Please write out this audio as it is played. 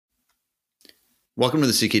Welcome to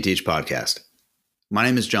the CK Teach podcast. My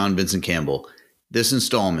name is John Vincent Campbell. This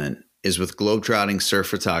installment is with globetrotting surf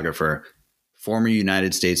photographer, former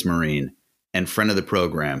United States Marine, and friend of the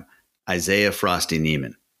program, Isaiah Frosty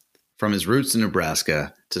Niemann. From his roots in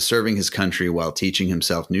Nebraska to serving his country while teaching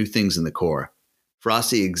himself new things in the Corps,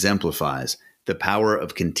 Frosty exemplifies the power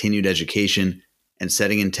of continued education and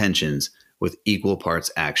setting intentions with equal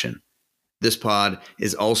parts action. This pod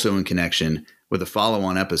is also in connection with a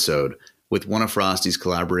follow-on episode with one of Frosty's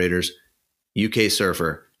collaborators, UK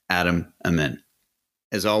surfer Amin.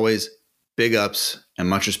 As always, big ups and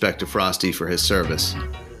much respect to Frosty for his service.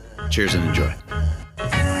 Cheers and enjoy.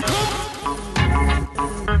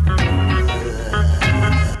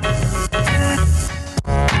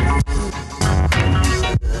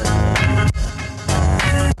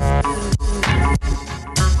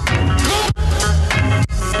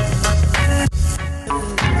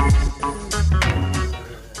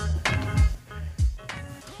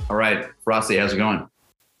 All right, Frosty, how's it going?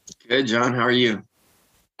 Good, John. How are you?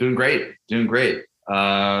 Doing great.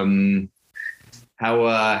 How's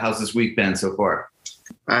this week been so far?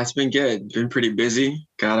 It's been good. Been pretty busy.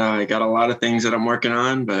 Got a lot of things that I'm working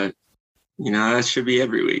on, but that should be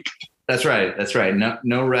every week. That's right.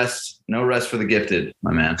 No rest for the gifted,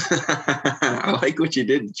 my man. I like what you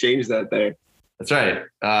did to change that there. That's right.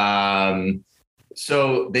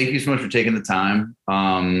 So thank you so much for taking the time.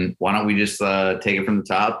 Why don't we just take it from the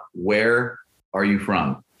top? Where are you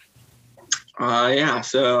from?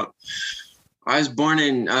 So I was born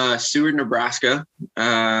in Seward, Nebraska,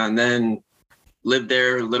 and then lived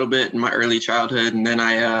there a little bit in my early childhood. And then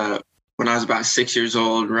when I was about 6 years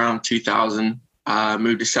old, around 2000,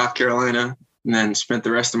 moved to South Carolina and then spent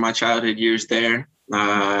the rest of my childhood years there.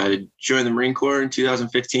 Joined the Marine Corps in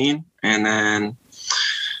 2015. And then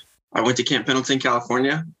I went to Camp Pendleton,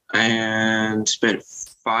 California, and spent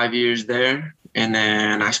 5 years there. And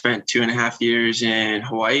then I spent 2.5 years in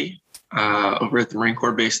Hawaii, over at the Marine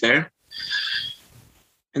Corps base there.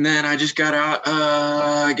 And then I just got out,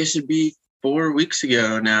 I guess it'd be 4 weeks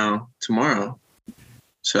ago now, tomorrow.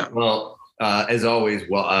 So, well, as always,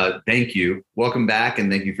 thank you. Welcome back, and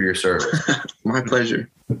thank you for your service. My pleasure.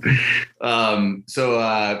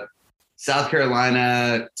 South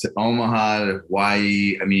Carolina to Omaha to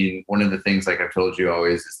Hawaii. I mean, one of the things, like I've told you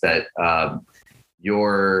always, is that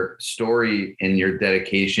your story and your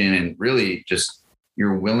dedication and really just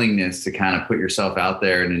your willingness to kind of put yourself out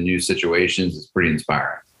there in new situations is pretty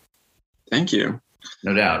inspiring. Thank you.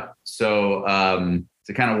 No doubt. So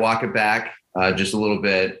to kind of walk it back just a little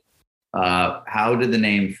bit, how did the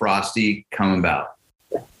name Frosty come about?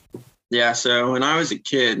 Yeah. So when I was a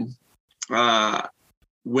kid,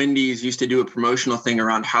 Wendy's used to do a promotional thing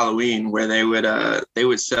around Halloween where they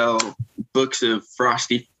would sell books of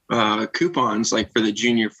Frosty coupons, like for the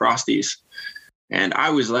junior Frosties. And I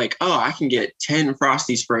was like, oh, I can get 10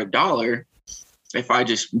 Frosties for $1 if I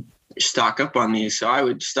just stock up on these. So I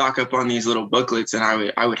would stock up on these little booklets, and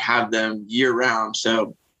I would have them year round.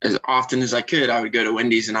 So as often as I could, I would go to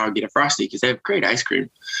Wendy's and I would get a Frosty because they have great ice cream.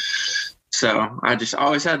 So I just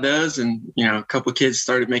always had those, and a couple of kids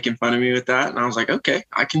started making fun of me with that, and I was like, okay,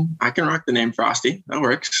 I can rock the name Frosty. That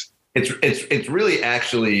works. It's really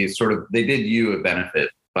actually sort of, they did you a benefit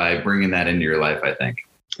by bringing that into your life, I think.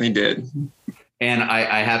 They did. And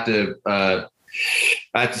I have to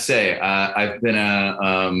say, I've been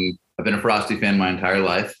a Frosty fan my entire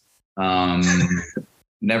life.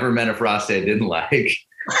 Never met a Frosty I didn't like.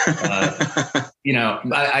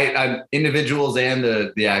 I individuals and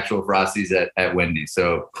the actual Frosties at Wendy's.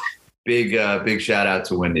 So big shout out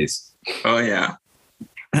to Wendy's. Oh yeah.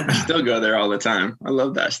 I still go there all the time. I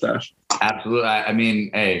love that stuff. Absolutely. I mean,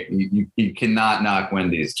 hey, you cannot knock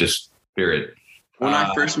Wendy's, just period. When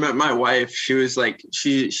I first met my wife, she was like,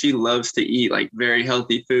 she loves to eat like very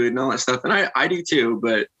healthy food and all that stuff. And I do too,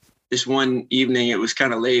 but this one evening, it was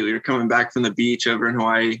kind of late. We were coming back from the beach over in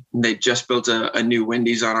Hawaii, and they just built a new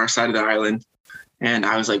Wendy's on our side of the island. And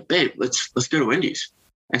I was like, babe, let's go to Wendy's.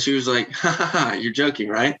 And she was like, you're joking,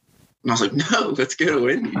 right? And I was like, no, let's go to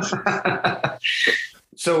Wendy's.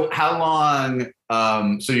 So how long,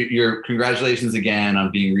 so your congratulations again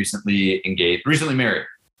on being recently married.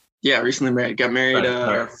 Yeah, recently married. Got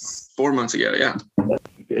married 4 months ago. Yeah.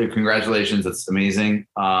 Congratulations. That's amazing.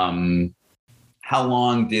 How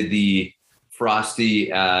long did the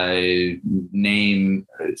Frosty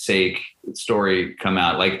namesake story come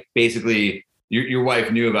out? Like basically your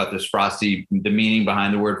wife knew about this Frosty, the meaning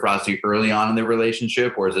behind the word Frosty early on in their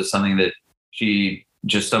relationship, or is it something that she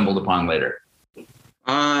just stumbled upon later?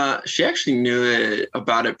 She actually knew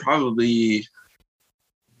about it probably,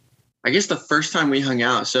 I guess, the first time we hung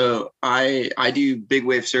out. So I do big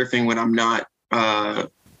wave surfing when I'm not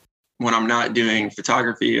when I'm not doing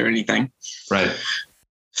photography or anything. Right.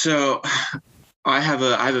 So I have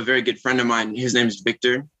a very good friend of mine. His name is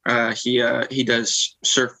Victor. He does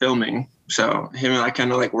surf filming. So him and I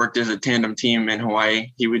kind of like worked as a tandem team in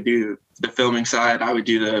Hawaii. He would do the filming side, I would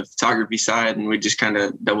do the photography side, and we'd just kind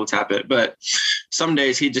of double tap it. But some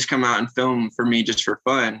days he'd just come out and film for me just for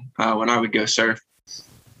fun when I would go surf.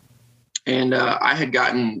 And I'd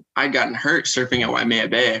gotten hurt surfing at Waimea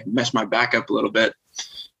Bay, messed my back up a little bit.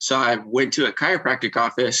 So I went to a chiropractic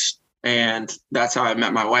office, and that's how I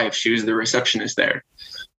met my wife. She was the receptionist there.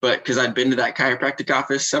 But because I'd been to that chiropractic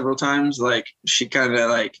office several times, like she kind of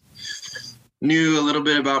like knew a little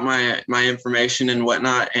bit about my information and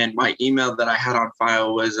whatnot. And my email that I had on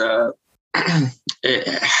file was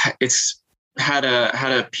it's had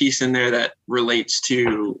a piece in there that relates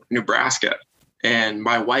to Nebraska. And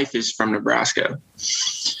my wife is from Nebraska.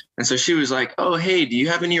 And so she was like, "Oh, hey, do you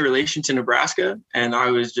have any relation to Nebraska?" And I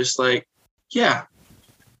was just like, "Yeah."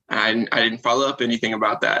 And I didn't follow up anything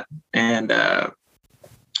about that. And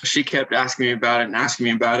she kept asking me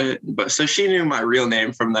about it. But so she knew my real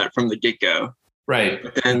name from the get-go. Right.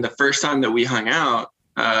 But then the first time that we hung out,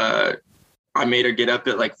 I made her get up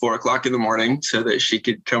at like 4:00 in the morning so that she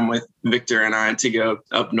could come with Victor and I to go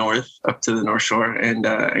up north, up to the North Shore and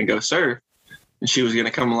go surf. And she was going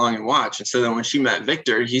to come along and watch. And so then when she met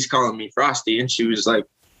Victor, he's calling me Frosty. And she was like,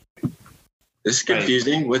 "This is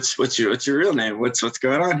confusing. Right. What's your real name? What's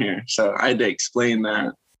going on here?" So I had to explain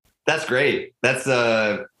that. That's great. That's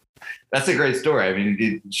a great story. I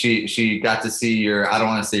mean, she got to see your, I don't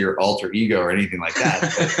want to say your alter ego or anything like that,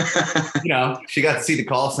 but, she got to see the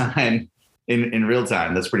call sign in real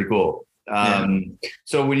time. That's pretty cool.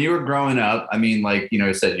 So when you were growing up, I mean, like,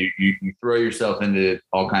 I said, you throw yourself into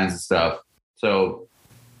all kinds of stuff. So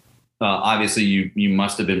obviously you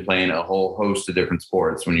must have been playing a whole host of different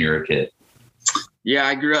sports when you were a kid. Yeah,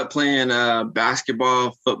 I grew up playing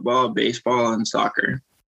basketball, football, baseball, and soccer.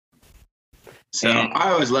 So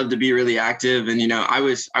I always loved to be really active. And, I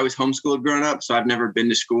was homeschooled growing up, so I've never been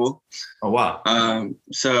to school. Oh, wow.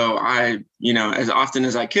 So I, as often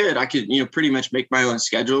as I could, pretty much make my own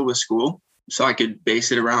schedule with school. So I could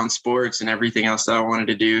base it around sports and everything else that I wanted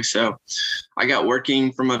to do. So I got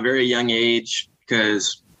working from a very young age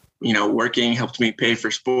because, working helped me pay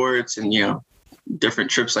for sports and, different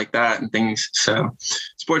trips like that and things. So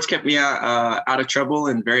sports kept me out of trouble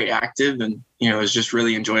and very active. And, it was just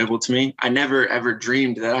really enjoyable to me. I never, ever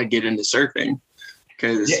dreamed that I'd get into surfing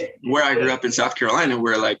because where I grew up in South Carolina,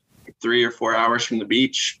 we're like 3 or 4 hours from the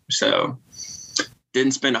beach. So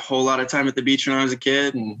didn't spend a whole lot of time at the beach when I was a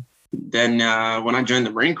kid. And then when I joined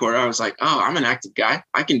the Marine Corps, I was like, "Oh, I'm an active guy.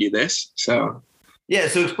 I can do this." So yeah.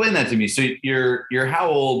 So explain that to me. So you're how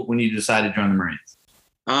old when you decided to join the Marines?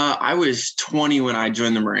 I was 20 when I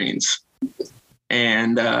joined the Marines,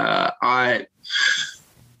 and I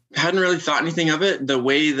hadn't really thought anything of it. The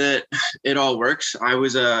way that it all works, I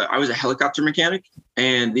was a helicopter mechanic,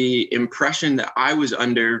 and the impression that I was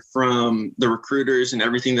under from the recruiters and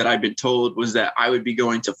everything that I'd been told was that I would be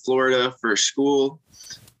going to Florida for school,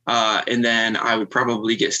 and then I would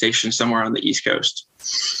probably get stationed somewhere on the East Coast.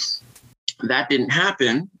 That didn't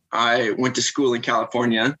happen. I went to school in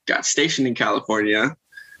California, got stationed in California.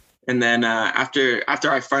 And then after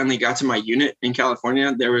I finally got to my unit in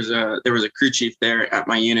California, there was a crew chief there at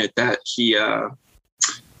my unit that he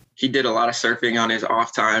did a lot of surfing on his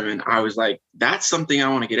off time. And I was like, that's something I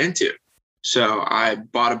want to get into. So I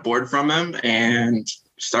bought a board from him and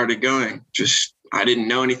started going. I didn't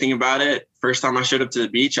know anything about it. First time I showed up to the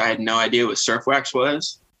beach, I had no idea what surf wax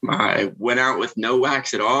was. I went out with no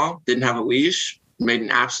wax at all, didn't have a leash, made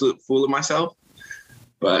an absolute fool of myself,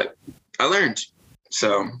 but I learned.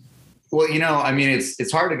 So. Well, I mean,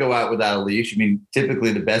 it's hard to go out without a leash. I mean,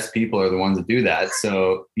 typically the best people are the ones that do that.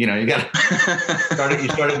 So, you got to, you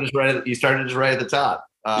started just right at the top.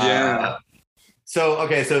 Yeah. So,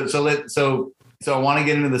 okay. So I want to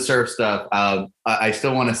get into the surf stuff. I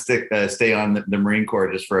still want to stay on the Marine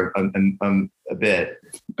Corps just for a bit.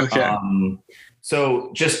 Okay.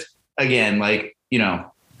 So just again, like, I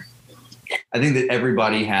think that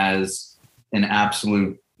everybody has an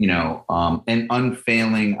absolute, an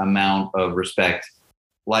unfailing amount of respect,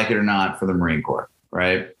 like it or not, for the Marine Corps,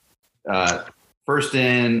 right? First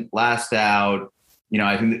in, last out.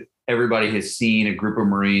 I think that everybody has seen a group of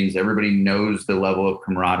Marines. Everybody knows the level of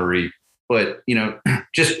camaraderie, but,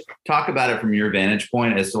 just talk about it from your vantage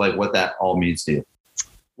point as to like what that all means to you.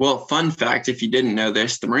 Well, fun fact, if you didn't know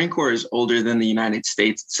this, the Marine Corps is older than the United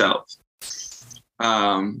States itself.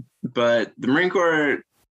 But the Marine Corps,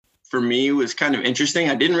 for me, was kind of interesting.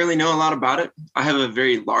 I didn't really know a lot about it. I have a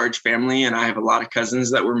very large family and I have a lot of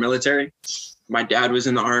cousins that were military. My dad was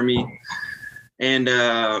in the Army, and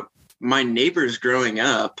my neighbors growing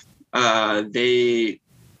up, they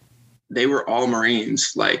were all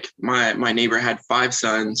Marines. Like my neighbor had 5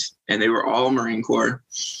 sons, and they were all Marine Corps.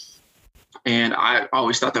 And I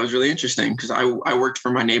always thought that was really interesting because I worked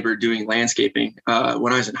for my neighbor doing landscaping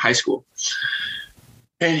when I was in high school.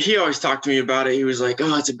 And he always talked to me about it. He was like,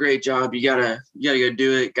 "Oh, it's a great job. You gotta go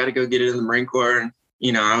do it. Got to go get it in the Marine Corps." And,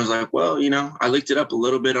 I was like, well, I looked it up a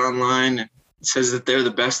little bit online. And it says that they're the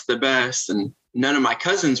best of the best. And none of my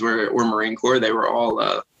cousins were Marine Corps. They were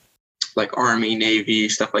all like Army, Navy,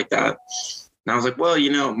 stuff like that. And I was like, well,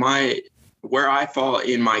 where I fall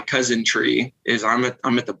in my cousin tree is I'm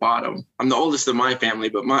at the bottom. I'm the oldest of my family,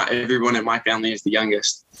 but everyone in my family is the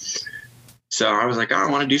youngest. So I was like, I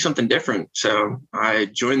want to do something different. So I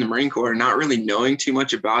joined the Marine Corps, not really knowing too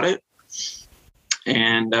much about it,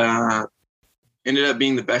 and ended up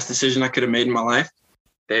being the best decision I could have made in my life.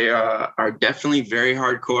 They are definitely very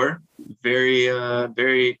hardcore,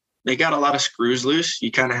 very, they got a lot of screws loose.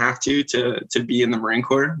 You kind of have to be in the Marine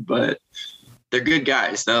Corps, but they're good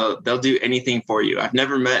guys. They'll do anything for you. I've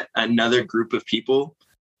never met another group of people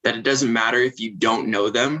that it doesn't matter if you don't know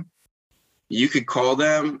them. You could call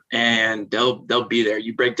them and they'll be there.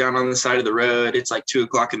 You break down on the side of the road. It's like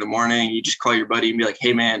 2:00 in the morning. You just call your buddy and be like,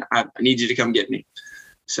 "Hey man, I need you to come get me."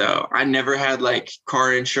 So I never had like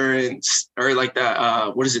car insurance or like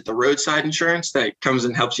that. What is it? The roadside insurance that comes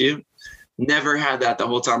and helps you. Never had that the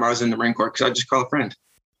whole time I was in the Marine Corps because I just call a friend.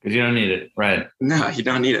 Because you don't need it. Right. No, you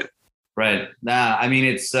don't need it. Right. Nah, I mean,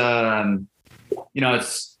 it's,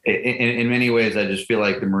 it's in many ways, I just feel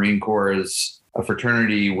like the Marine Corps is a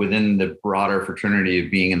fraternity within the broader fraternity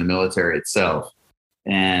of being in the military itself.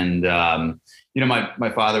 And, my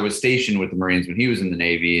father was stationed with the Marines when he was in the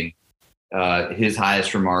Navy, and his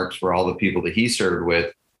highest remarks for all the people that he served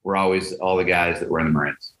with were always all the guys that were in the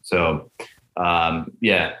Marines. So,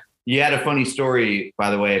 yeah, you had a funny story,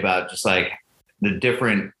 by the way, about just like the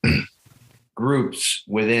different groups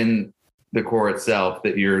within the Corps itself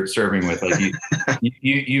that you're serving with. Like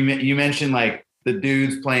you mentioned like the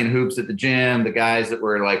dudes playing hoops at the gym, the guys that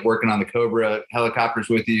were like working on the Cobra helicopters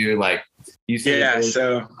with you. Like you said, yeah.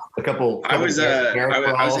 So a couple I was a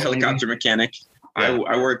helicopter mechanic. Yeah.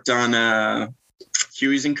 I worked on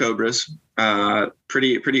Hueys and Cobras,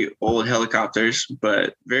 pretty old helicopters,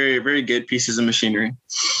 but very, very good pieces of machinery.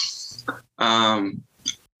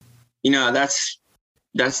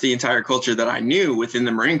 That's the entire culture that I knew within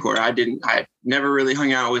the Marine Corps. I never really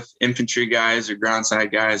hung out with infantry guys or ground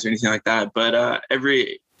side guys or anything like that. But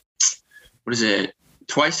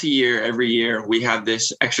twice a year, every year, we have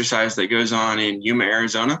this exercise that goes on in Yuma,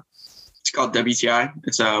 Arizona. It's called WTI.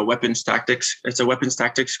 It's a weapons tactics. It's a weapons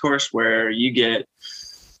tactics course where you get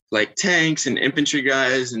like tanks and infantry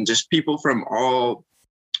guys and just people from all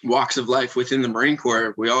walks of life within the Marine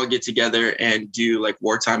Corps. We all get together and do like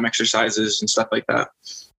wartime exercises and stuff like that.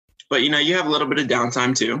 But, you have a little bit of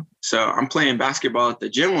downtime too. So I'm playing basketball at the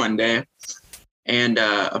gym one day, and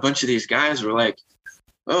a bunch of these guys were like,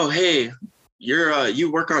 "Oh, hey,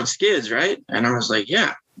 you work on skids, right?" And I was like,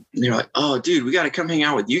 "Yeah." And they're like, "Oh, dude, we got to come hang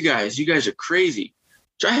out with you guys. You guys are crazy."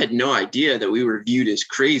 Which I had no idea that we were viewed as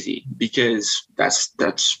crazy, because that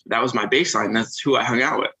was my baseline. That's who I hung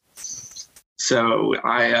out with. So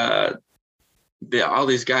all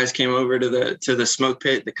these guys came over to the smoke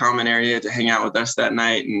pit, the common area, to hang out with us that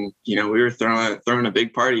night. And, we were throwing a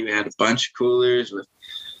big party. We had a bunch of coolers with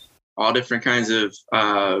all different kinds of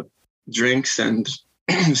drinks and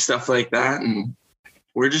stuff like that. And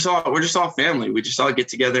we're just all family. We just all get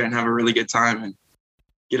together and have a really good time and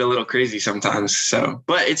get a little crazy sometimes. So,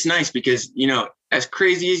 but it's nice because, as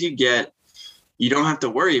crazy as you get, you don't have to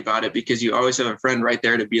worry about it because you always have a friend right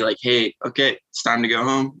there to be like, "Hey, okay, it's time to go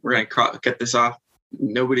home. We're going to cut this off.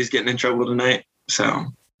 Nobody's getting in trouble tonight." So.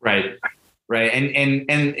 Right. And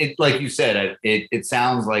it, like you said, it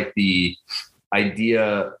sounds like the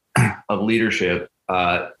idea of leadership,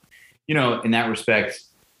 in that respect,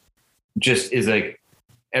 just is like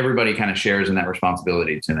everybody kind of shares in that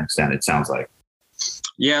responsibility to an extent, it sounds like.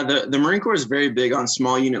 Yeah. The Marine Corps is very big on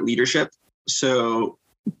small unit leadership. So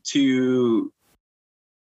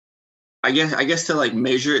I guess to like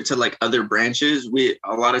measure it to like other branches, a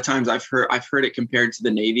lot of times I've heard it compared to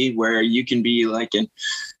the Navy, where you can be like an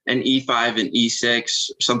E5 and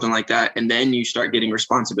E6, something like that, and then you start getting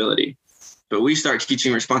responsibility. But we start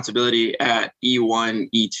teaching responsibility at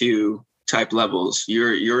E1, E2 type levels.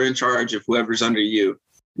 You're in charge of whoever's under you.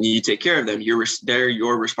 You take care of them. They're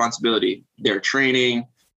your responsibility. Their training,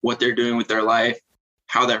 what they're doing with their life,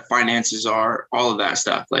 how their finances are, all of that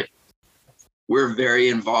stuff. Like, we're very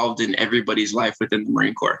involved in everybody's life within the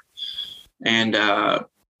Marine Corps. And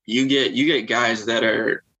you get guys that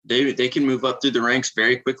are, they can move up through the ranks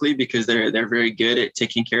very quickly because they're very good at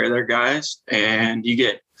taking care of their guys. And you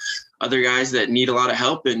get other guys that need a lot of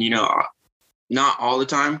help, and, not all the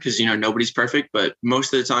time, because, nobody's perfect, but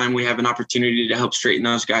most of the time we have an opportunity to help straighten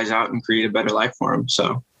those guys out and create a better life for them.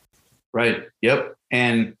 So. Right. Yep.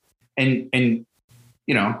 And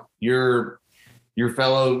your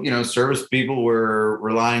fellow, service people were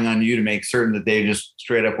relying on you to make certain that they just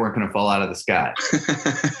straight up weren't going to fall out of the sky.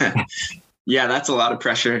 Yeah, that's a lot of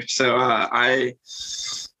pressure. So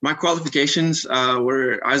my qualifications I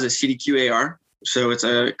was a CDQAR. So it's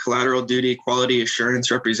a collateral duty quality assurance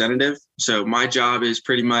representative. So my job is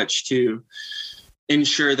pretty much to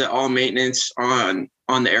ensure that all maintenance on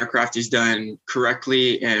the aircraft is done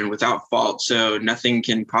correctly and without fault. So nothing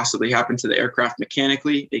can possibly happen to the aircraft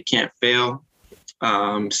mechanically. It can't fail.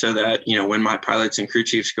 So that, when my pilots and crew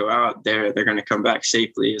chiefs go out, they're going to come back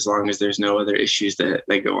safely as long as there's no other issues that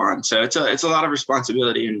they go on. So it's a lot of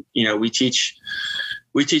responsibility. And, we teach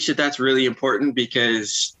that that's really important,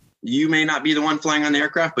 because you may not be the one flying on the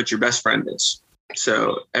aircraft, but your best friend is.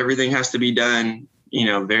 So everything has to be done,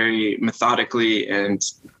 very methodically and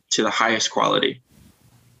to the highest quality.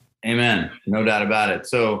 Amen. No doubt about it.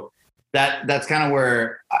 So that's kind of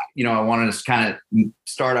where, I wanted to kind of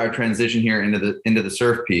start our transition here into the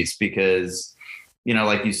surf piece, because,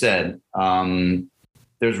 like you said,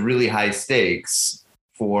 there's really high stakes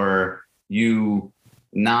for you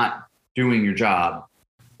not doing your job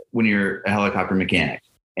when you're a helicopter mechanic.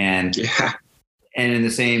 And in the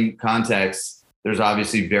same context, there's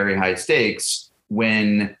obviously very high stakes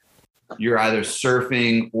when you're either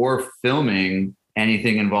surfing or filming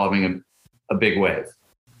anything involving a big wave.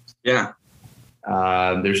 Yeah.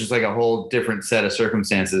 There's just like a whole different set of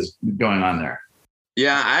circumstances going on there.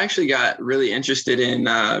 Yeah, I actually got really interested in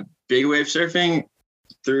big wave surfing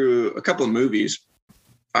through a couple of movies.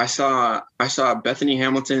 I saw Bethany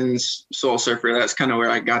Hamilton's Soul Surfer. That's kind of where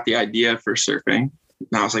I got the idea for surfing.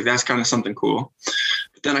 And I was like, that's kind of something cool.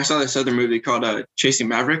 But then I saw this other movie called Chasing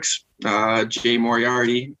Mavericks, Jay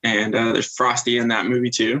Moriarty, and there's Frosty in that movie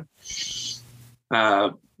too.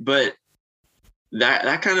 But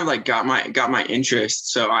that kind of like got my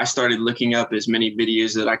interest. So I started looking up as many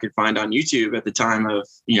videos that I could find on YouTube at the time of,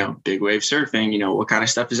 big wave surfing, what kind of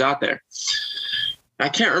stuff is out there. I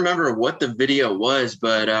can't remember what the video was,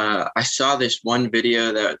 but I saw this one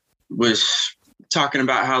video that was talking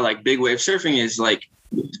about how like big wave surfing is like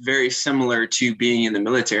very similar to being in the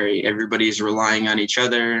military. Everybody's relying on each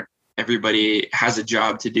other. Everybody has a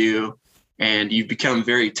job to do, and you become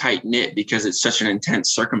very tight knit because it's such an intense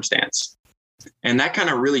circumstance. And that kind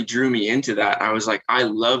of really drew me into that. I was like, I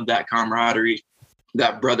love that camaraderie,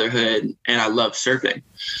 that brotherhood, and I love surfing.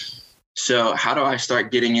 So how do I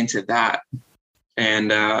start getting into that?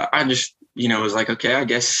 And I just, was like, okay, I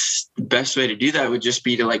guess the best way to do that would just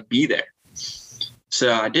be to like be there.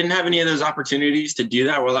 So I didn't have any of those opportunities to do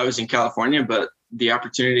that while I was in California, but the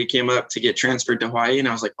opportunity came up to get transferred to Hawaii. And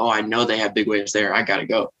I was like, oh, I know they have big waves there. I got to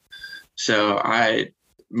go. So I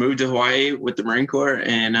moved to Hawaii with the Marine Corps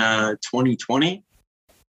in 2020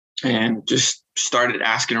 and just started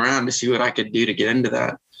asking around to see what I could do to get into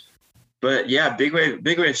that. But yeah, big wave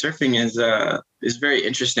surfing is very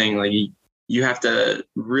interesting. Like you have to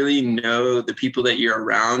really know the people that you're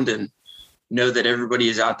around and know that everybody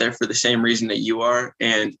is out there for the same reason that you are.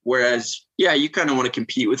 And whereas, yeah, you kind of want to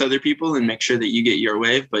compete with other people and make sure that you get your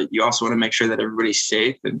wave, but you also want to make sure that everybody's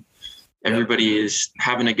safe and everybody is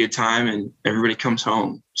having a good time and everybody comes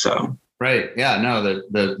home. So. Right. Yeah. No,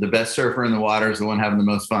 the best surfer in the water is the one having the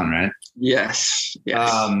most fun, right? Yes.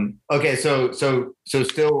 Okay. So still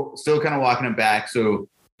kind of walking it back. So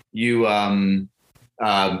you, and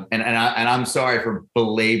I'm sorry for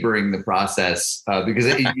belaboring the process because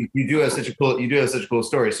you do have such a cool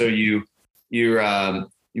story. So you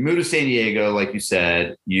move to San Diego, like you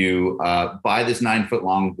said, you buy this 9-foot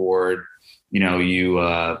longboard. You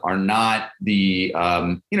are not the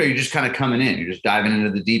you're just kind of coming in. You're just diving into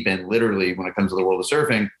the deep end, literally, when it comes to the world of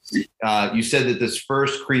surfing. You said that this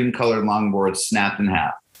first cream colored longboard snapped in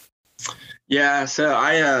half. Yeah. So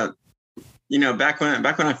I back when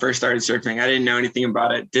I first started surfing, I didn't know anything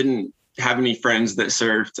about it. Didn't have any friends that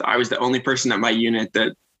surfed. I was the only person at my unit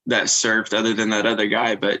that surfed other than that other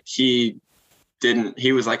guy, but he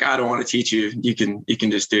was like, I don't want to teach you. You can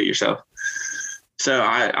just do it yourself. So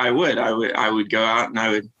I would go out and I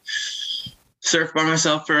would surf by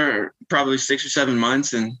myself for probably 6 or 7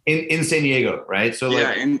 months and in San Diego, right? So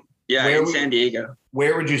in San Diego.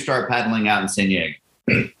 Where would you start paddling out in San Diego?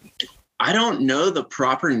 I don't know the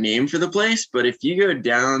proper name for the place, but if you go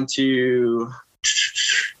down to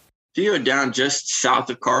if you go down just south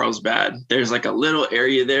of Carlsbad, there's like a little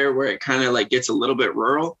area there where it kind of like gets a little bit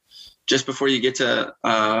rural just before you get to,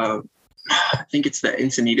 I think it's the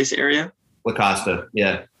Encinitas area. La Costa.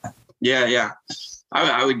 Yeah. Yeah.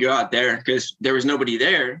 I would go out there because there was nobody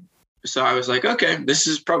there. So I was like, okay, this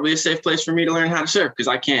is probably a safe place for me to learn how to surf because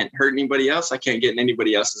I can't hurt anybody else. I can't get in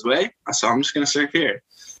anybody else's way. So I'm just going to surf here.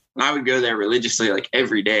 And I would go there religiously, like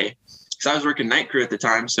every day. Because I was working night crew at the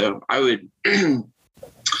time. So I would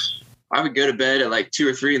I would go to bed at like 2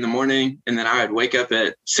 or 3 in the morning. And then I would wake up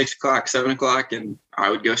at 6 o'clock, 7 o'clock, and I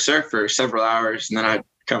would go surf for several hours. And then I'd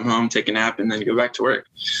come home, take a nap, and then go back to work.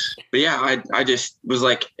 But yeah, I just was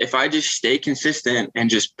like, if I just stay consistent and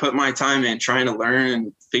just put my time in trying to learn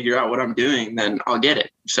and figure out what I'm doing, then I'll get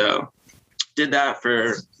it. So did that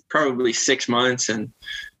for probably 6 months. And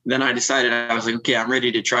then I decided, I was like, okay, I'm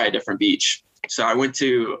ready to try a different beach. So I went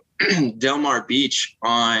to Del Mar Beach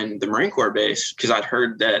on the Marine Corps base because I'd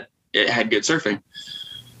heard that it had good surfing.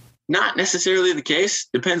 Not necessarily the case,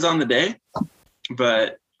 depends on the day.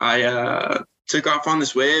 But I took off on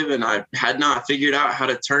this wave and I had not figured out how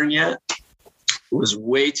to turn yet. It was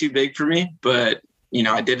way too big for me, but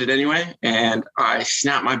I did it anyway. And I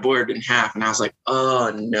snapped my board in half and I was like,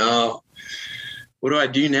 oh no, what do I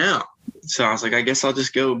do now? So I was like, I guess I'll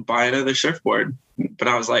just go buy another surfboard. But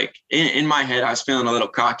I was like, in my head, I was feeling a little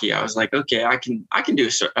cocky. I was like, okay, I can do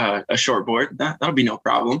a short board. That'll be no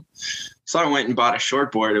problem. So I went and bought a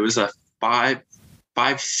short board. It was a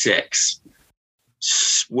 5'6".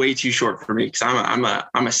 Way too short for me because I'm a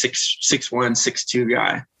 6'1", 6'2"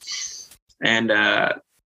 guy. And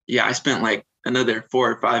I spent like another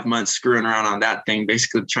 4 or 5 months screwing around on that thing,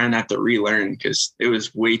 basically trying to have to relearn because it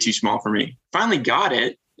was way too small for me. Finally got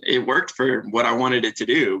it. It worked for what I wanted it to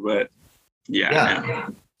do, but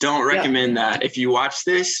no. Don't recommend that. If you watch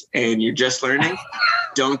this and you're just learning,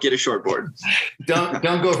 don't get a short board. Don't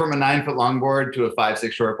go from a 9-foot longboard to a 5'6"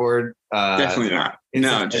 shortboard. Definitely not.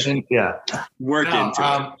 No, just work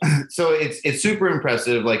into it. So it's super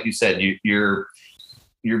impressive. Like you said, you're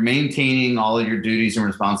maintaining all of your duties and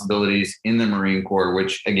responsibilities in the Marine Corps,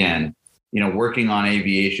 which again, working on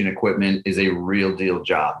aviation equipment is a real deal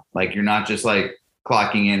job. Like you're not just like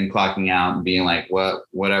clocking in, clocking out and being like,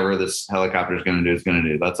 whatever this helicopter is going to do is going to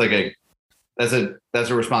do. That's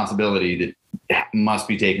a responsibility that must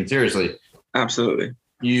be taken seriously. Absolutely.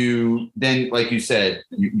 You then, like you said,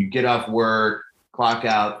 you get off work, clock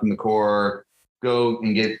out from the Corps, go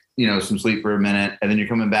and get, some sleep for a minute. And then you're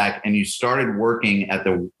coming back and you started working at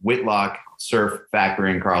the Whitlock Surf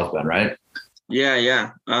Factory in Carlsbad, right?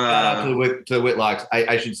 Yeah. Shout out to the Whitlocks.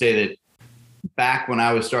 I should say that back when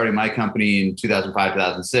I was starting my company in 2005,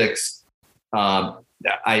 2006,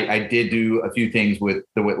 I did do a few things with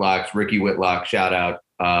the Whitlocks. Ricky Whitlock, shout out.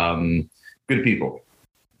 Good people.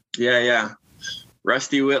 Yeah.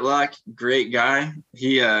 Rusty Whitlock, great guy.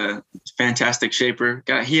 He fantastic shaper.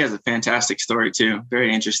 He has a fantastic story too.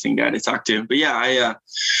 Very interesting guy to talk to. But yeah,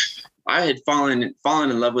 I had fallen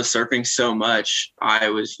in love with surfing so much. I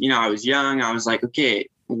was young. I was like, okay,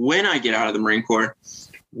 when I get out of the Marine Corps,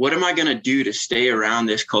 what am I going to do to stay around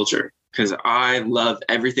this culture? Because I love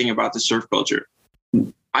everything about the surf culture.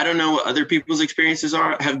 I don't know what other people's experiences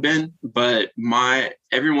have been, but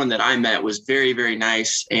everyone that I met was very, very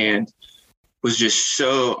nice and was just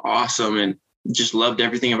so awesome and just loved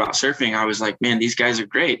everything about surfing. I was like, man, these guys are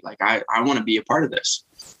great. Like, I want to be a part of this.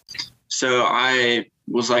 So I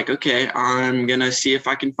was like, okay, I'm going to see if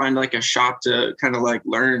I can find like a shop to kind of like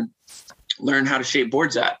learn how to shape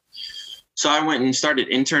boards at. So I went and started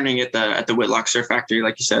interning at the Whitlock Surf Factory,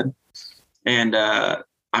 like you said. And I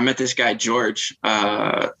met this guy, George.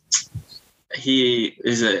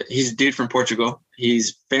 He's a dude from Portugal.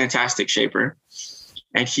 He's a fantastic shaper.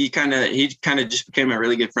 And he kind of just became a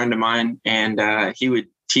really good friend of mine. And he would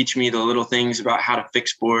teach me the little things about how to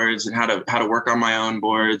fix boards and how to work on my own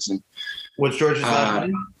boards. And what's George's last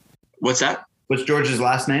name? What's that? What's George's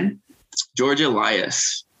last name? George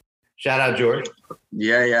Elias. Shout out, George.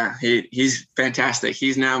 Yeah. He's fantastic.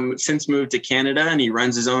 He's now since moved to Canada and he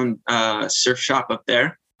runs his own surf shop up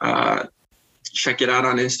there. Check it out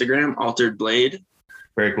on Instagram, Altered Blade.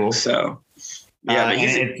 Very cool. So, yeah.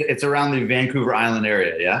 It's around the Vancouver Island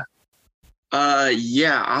area, yeah?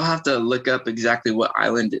 Yeah, I'll have to look up exactly what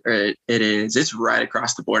island it is. It's right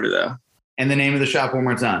across the border, though. And the name of the shop one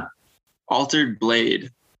more time. Altered Blade.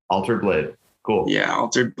 Altered Blade. Cool. Yeah,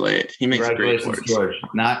 Altered Blade. He makes great boards. George.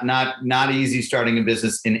 Not easy starting a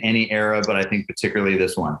business in any era, but I think particularly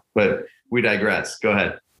this one. But we digress. Go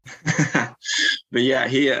ahead. But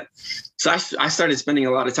yeah, so I started spending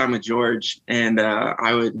a lot of time with George, and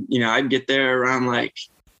I would, I'd get there around like,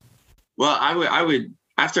 well,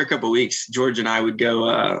 I'd after a couple of weeks, George and I would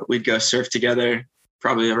go surf together,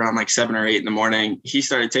 probably around like 7 or 8 in the morning. He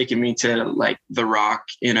started taking me to like the Rock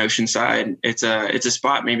in Oceanside. It's a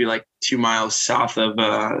spot maybe like 2 miles south of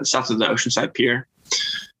the Oceanside Pier.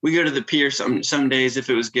 We go to the pier some days if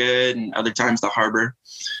it was good, and other times the harbor.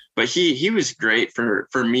 But he was great for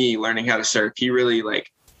me learning how to surf. He really like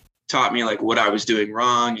taught me like what I was doing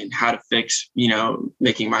wrong and how to fix,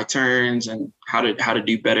 making my turns and how to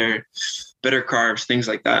do better carves, things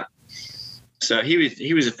like that. So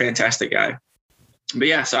he was a fantastic guy. But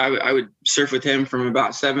yeah, so I would surf with him from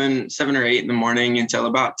about 7 or 8 in the morning until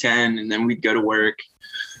about 10, and then we'd go to work.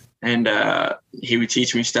 And he would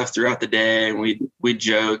teach me stuff throughout the day, and we'd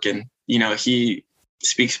joke. And he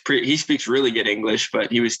speaks really good English,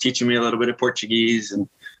 but he was teaching me a little bit of Portuguese and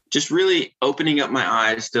just really opening up my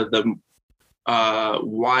eyes to the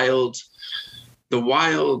wild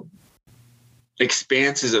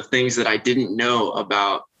expanses of things that I didn't know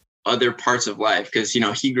about other parts of life. Because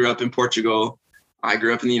he grew up in Portugal. I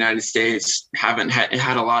grew up in the United States, haven't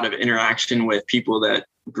had a lot of interaction with people that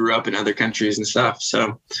grew up in other countries and stuff.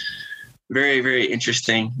 So very, very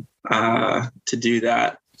interesting to do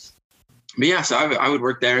that. But yeah, so I would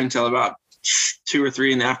work there until about 2 or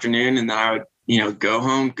 3 in the afternoon. And then I would, go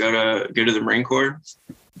home, go to the Marine Corps,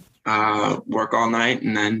 work all night,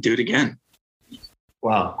 and then do it again.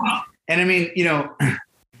 Wow. And I mean,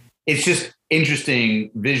 it's just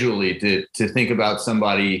interesting visually to think about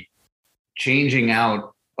somebody changing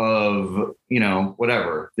out of,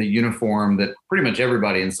 whatever, the uniform that pretty much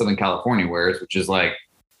everybody in Southern California wears, which is like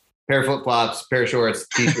pair of flip-flops, pair of shorts,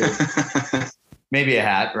 t-shirt, maybe a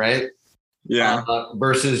hat, right? Yeah.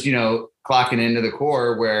 Versus, clocking into the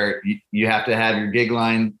Corps where you have to have your gig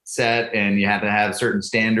line set and you have to have certain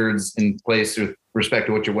standards in place with respect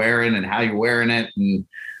to what you're wearing and how you're wearing it and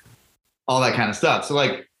all that kind of stuff. So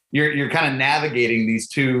like you're kind of navigating these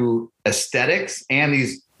two aesthetics and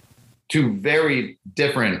these two very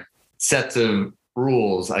different sets of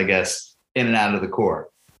rules, I guess, in and out of the Corps.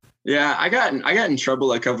 Yeah, I got in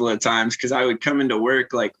trouble a couple of times because I would come into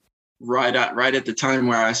work like right at the time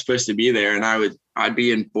where I was supposed to be there, and I'd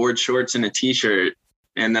be in board shorts and a t-shirt,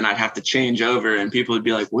 and then I'd have to change over, and people would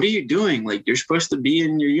be like, "What are you doing? Like, you're supposed to be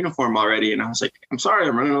in your uniform already." And I was like, "I'm sorry,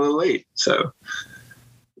 I'm running a little late." So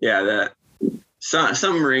yeah,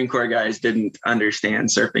 some Marine Corps guys didn't understand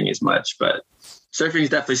surfing as much, but surfing is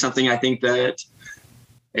definitely something I think that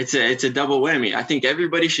it's a double whammy. I think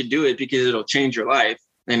everybody should do it because it'll change your life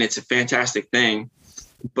and it's a fantastic thing,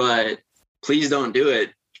 but please don't do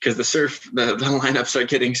it because the lineups are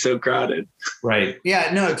getting so crowded. Right.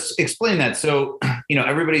 Yeah, no, explain that. So,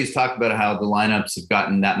 everybody's talked about how the lineups have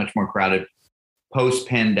gotten that much more crowded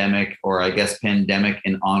post-pandemic, or I guess pandemic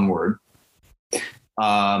and onward.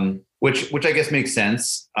 Which I guess makes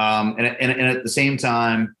sense. And at the same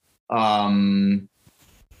time,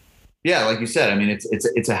 yeah, like you said, I mean,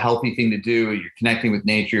 it's a healthy thing to do. You're connecting with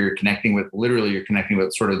nature, you're connecting with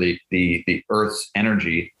sort of the Earth's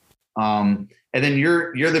energy. And then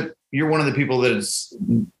you're one of the people that is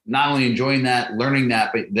not only enjoying that, learning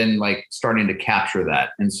that, but then like starting to capture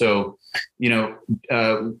that. And so,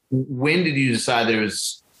 when did you decide there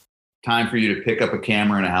was time for you to pick up a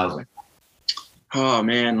camera and a housing? Oh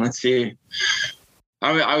man, let's see.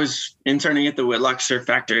 I was interning at the Whitlock Surf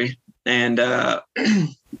Factory, and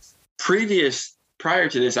prior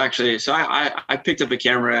to this, actually, so I picked up a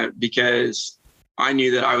camera because I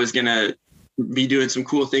knew that I was gonna be doing some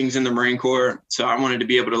cool things in the Marine Corps. So I wanted to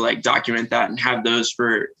be able to like document that and have those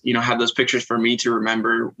have those pictures for me to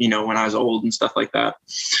remember, when I was old and stuff like that.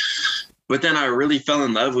 But then I really fell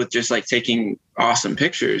in love with just like taking awesome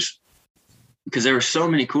pictures, because there were so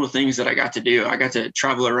many cool things that I got to do. I got to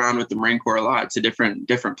travel around with the Marine Corps a lot to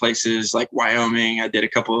different places, like Wyoming. I did a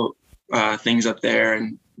couple things up there,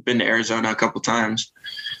 and been to Arizona a couple times.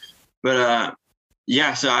 But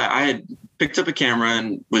yeah, so I had picked up a camera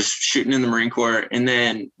and was shooting in the Marine Corps. And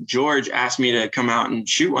then George asked me to come out and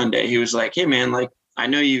shoot one day. He was like, "Hey man, like, I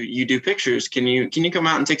know you do pictures. Can you come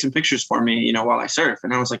out and take some pictures for me, while I surf?"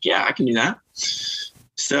 And I was like, "Yeah, I can do that."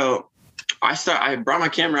 So I brought my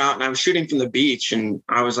camera out and I was shooting from the beach, and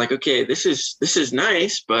I was like, "Okay, this is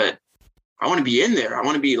nice, but I want to be in there. I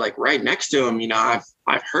want to be like right next to him.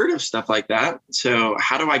 I've heard of stuff like that. So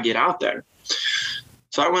how do I get out there?"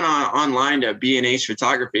 So I went online to B&H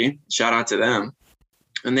Photography, shout out to them.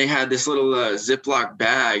 And they had this little Ziploc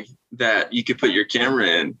bag that you could put your camera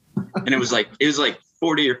in. And it was like $40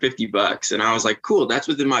 or $50. And I was like, cool, that's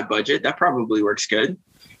within my budget. That probably works good.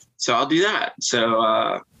 So I'll do that.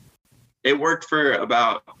 So it worked for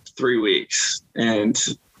about 3 weeks. And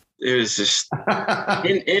it was just,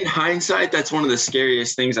 in hindsight, that's one of the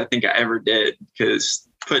scariest things I think I ever did, because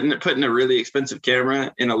putting a really expensive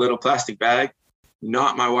camera in a little plastic bag,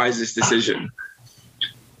 not my wisest decision.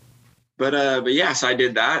 But yes, I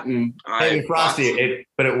did that, and Frosty,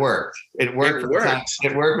 but it worked. It worked for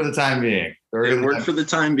the time being. It worked for the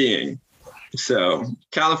time being. So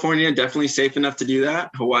California, definitely safe enough to do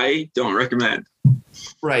that. Hawaii, don't recommend.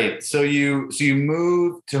 Right. So you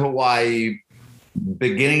moved to Hawaii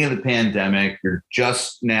beginning of the pandemic. You're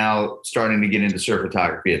just now starting to get into surf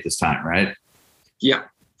photography at this time, right? Yeah.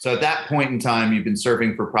 So at that point in time, you've been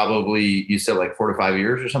surfing for probably, you said like 4 to 5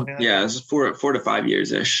 years or something like that? It's 4 to 5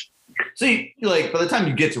 years ish. So you, like, by the time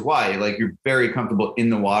you get to Hawaii, like, you're very comfortable in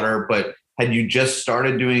the water, but had you just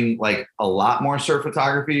started doing like a lot more surf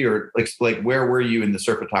photography, or like where were you in the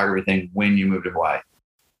surf photography thing when you moved to Hawaii?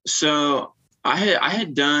 So I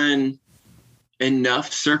had done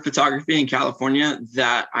enough surf photography in California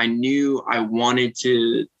that I knew I wanted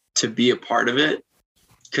to be a part of it.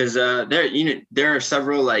 Because there are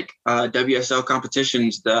several like WSL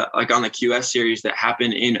competitions that like on the QS series that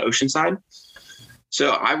happen in Oceanside.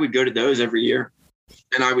 So I would go to those every year,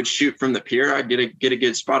 and I would shoot from the pier. I'd get a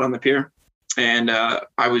good spot on the pier, and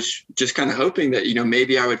I was just kind of hoping that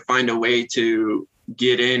maybe I would find a way to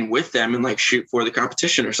get in with them and like shoot for the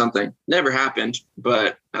competition or something. Never happened,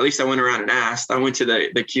 but at least I went around and asked. I went to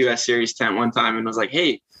the QS series tent one time and was like,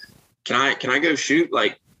 "Hey, can I go shoot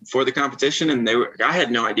like for the competition?" And I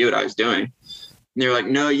had no idea what I was doing. And they were like,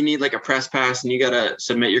 "No, you need like a press pass and you got to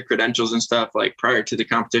submit your credentials and stuff like prior to the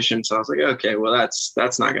competition." So I was like, okay, well that's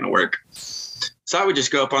not going to work. So I would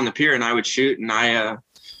just go up on the pier and I would shoot, and I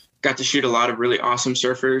got to shoot a lot of really awesome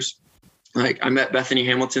surfers. Like I met Bethany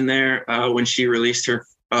Hamilton there when she released her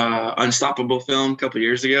Unstoppable film a couple of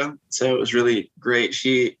years ago. So it was really great.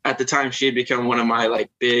 At the time she had become one of my like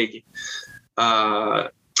big,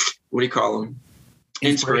 what do you call them?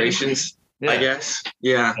 Inspirations, yeah. I guess.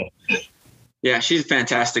 Yeah. Yeah, she's a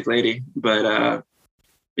fantastic lady. But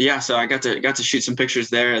yeah, so I got to shoot some pictures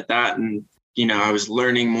there at that, and I was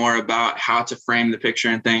learning more about how to frame the picture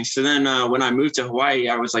and things. So then when I moved to Hawaii,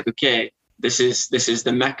 I was like, okay, this is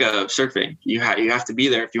the mecca of surfing. You have to be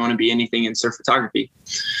there if you want to be anything in surf photography.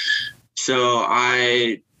 So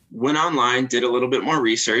I went online, did a little bit more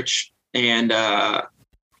research, and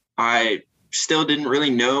I still didn't really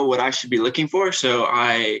know what I should be looking for. So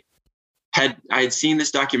I had seen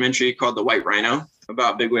this documentary called The White Rhino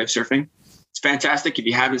about big wave surfing. It's fantastic. If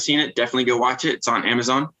you haven't seen it, definitely go watch it. It's on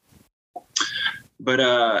Amazon.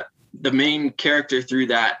 But the main character through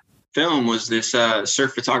that film was this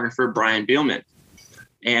surf photographer, Brian Bielman.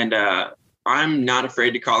 And I'm not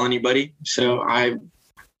afraid to call anybody. So I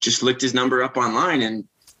just looked his number up online and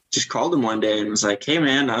just called him one day and was like, "Hey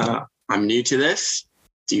man, I'm new to this.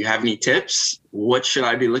 Do you have any tips? What should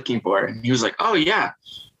I be looking for?" And he was like, "Oh yeah,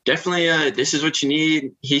 definitely. This is what you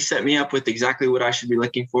need." He set me up with exactly what I should be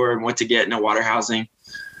looking for and what to get in a water housing.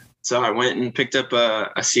 So I went and picked up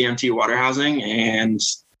a CMT water housing, and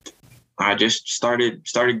I just started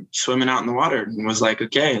swimming out in the water and was like,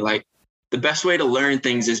 okay, like the best way to learn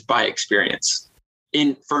things is by experience.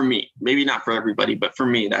 For me, maybe not for everybody, but for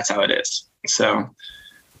me, that's how it is. So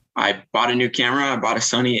I bought a new camera. I bought a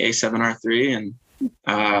Sony A7R III and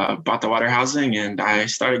bought the water housing, and I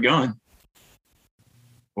started going.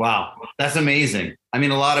 Wow. That's amazing. I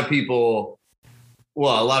mean, a lot of people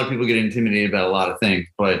get intimidated about a lot of things,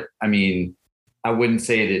 but I mean, I wouldn't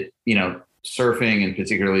say that, surfing and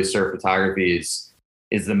particularly surf photography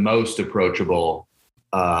is the most approachable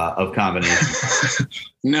of combinations.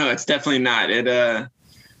 No, it's definitely not.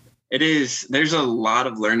 It is. There's a lot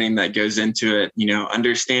of learning that goes into it,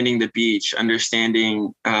 understanding the beach,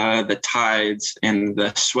 understanding the tides and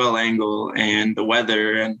the swell angle and the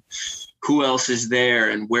weather and who else is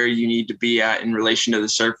there and where you need to be at in relation to the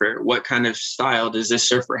surfer. What kind of style does this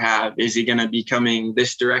surfer have? Is he going to be coming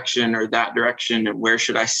this direction or that direction? And where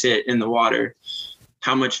should I sit in the water?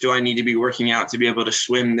 How much do I need to be working out to be able to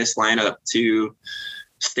swim this lineup to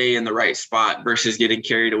stay in the right spot versus getting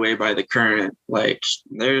carried away by the current? Like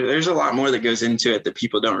there's a lot more that goes into it that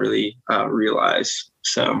people don't really realize.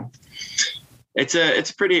 So it's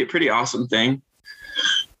a pretty awesome thing.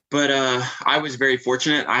 But I was very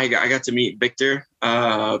fortunate. I got to meet Victor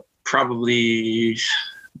probably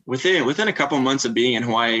within a couple of months of being in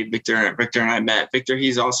Hawaii. Victor and I met. Victor,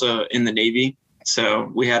 he's also in the Navy.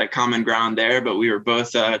 So we had a common ground there, but we were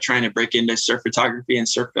both trying to break into surf photography and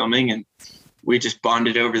surf filming. And we just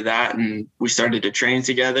bonded over that, and we started to train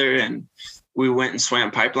together, and we went and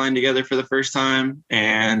swam pipeline together for the first time.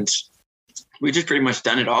 And we just pretty much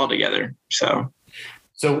done it all together. So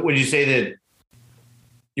would you say that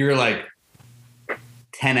you're like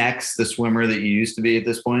 10x the swimmer that you used to be at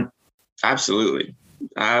this point? Absolutely.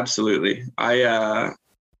 I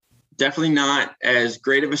definitely not as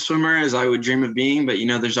great of a swimmer as I would dream of being, but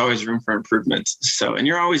there's always room for improvement. So, and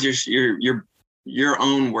you're always your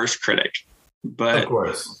own worst critic. But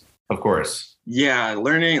of course. Yeah,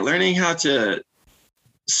 learning how to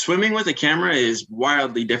swimming with a camera is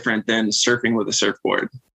wildly different than surfing with a surfboard.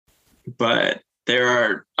 But there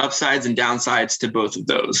are upsides and downsides to both of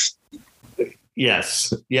those.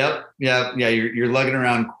 Yes. Yep. Yeah. You're lugging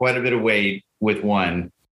around quite a bit of weight with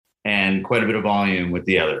one and quite a bit of volume with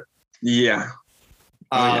the other. Yeah.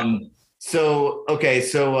 So, okay.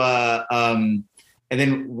 So, and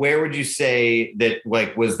then where would you say that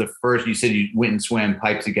was the first, you said you went and swam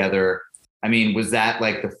pipe together. I mean, was that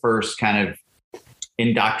the first kind of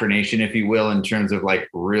indoctrination, if you will, in terms of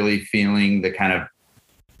really feeling the kind of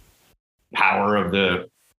power of the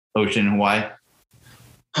ocean in Hawaii?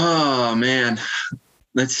 Oh man.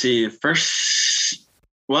 Let's see. First,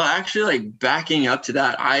 well, actually backing up to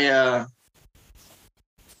that,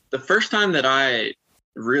 the first time that I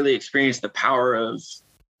really experienced the power of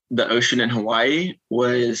the ocean in Hawaii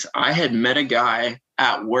was I had met a guy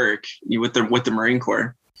at work with the Marine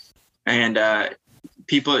Corps, and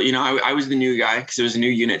people, I was the new guy because it was a new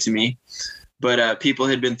unit to me, but people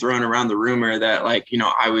had been throwing around the rumor that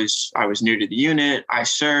I was new to the unit. I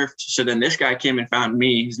surfed. So then this guy came and found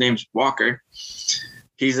me. His name's Walker.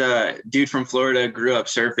 He's a dude from Florida, grew up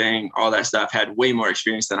surfing, all that stuff, had way more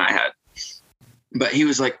experience than I had. But he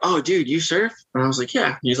was like, "Oh, dude, you surf?" And I was like,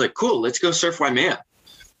 "Yeah." He's like, "Cool, let's go surf Waimea."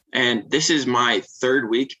 And this is my third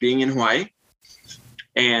week being in Hawaii.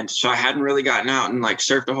 And so I hadn't really gotten out and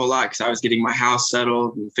surfed a whole lot because I was getting my house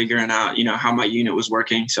settled and figuring out, how my unit was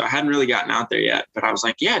working. So I hadn't really gotten out there yet. But I was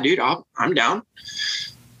like, "Yeah, dude, I'm down."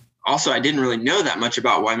 Also, I didn't really know that much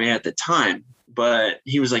about Waimea at the time. But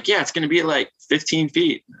he was like, "Yeah, it's going to be at 15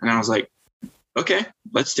 feet." And I was like, "Okay,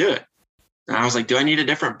 let's do it." And I was like, "Do I need a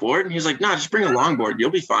different board?" And he was like, "No, just bring a longboard.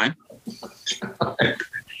 You'll be fine."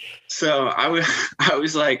 So I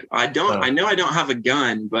was like, I know I don't have a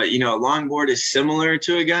gun, but a longboard is similar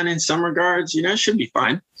to a gun in some regards, it should be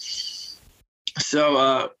fine.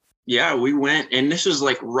 So, we went, and this was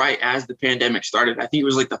right as the pandemic started. I think it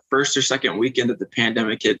was the first or second weekend that the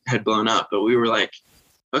pandemic had blown up, but we were like,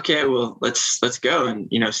 okay, well, let's go and,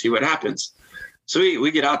 see what happens. So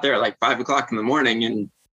we get out there at 5:00 in the morning, and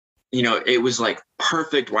it was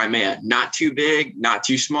perfect Waimea, not too big, not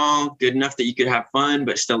too small, good enough that you could have fun,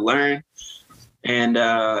 but still learn. And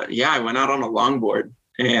I went out on a longboard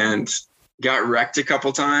and got wrecked a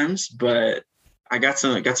couple times, but I got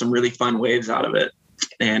some really fun waves out of it.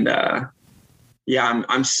 And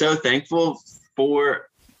I'm so thankful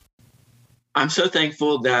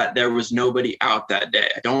that there was nobody out that day.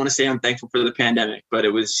 I don't want to say I'm thankful for the pandemic, but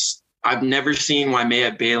I've never seen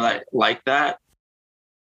Waimea Bay like that.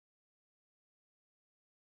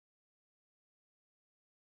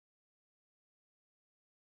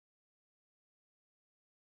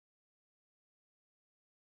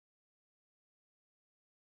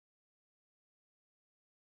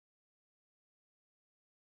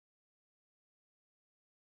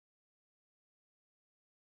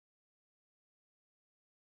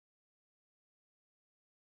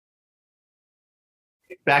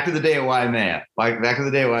 Back to the day of Waimea. Back to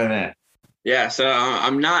the day of Waimea. Yeah, so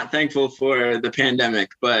I'm not thankful for the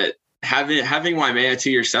pandemic, but having Waimea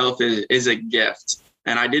to yourself is a gift.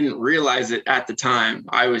 And I didn't realize it at the time.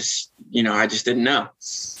 I was, I just didn't know.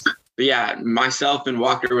 But yeah, myself and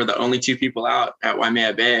Walker were the only two people out at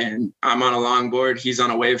Waimea Bay, and I'm on a longboard, he's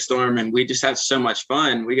on a wave storm, and we just had so much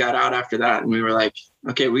fun. We got out after that, and we were like,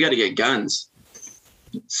 okay, we got to get guns.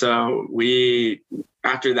 So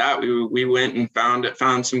after that, we went and found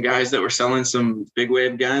some guys that were selling some big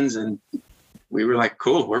wave guns, and we were like,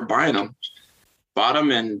 cool, we're buying them. Bought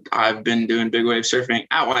them, and I've been doing big wave surfing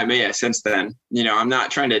at Waimea since then. I'm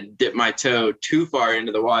not trying to dip my toe too far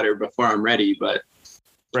into the water before I'm ready, but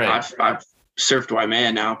right. I've surfed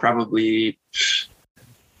Waimea now probably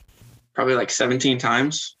 17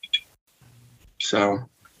 times. So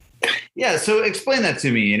yeah, so explain that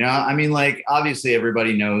to me. I mean, obviously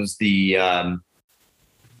everybody knows the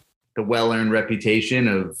well-earned reputation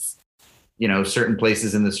of certain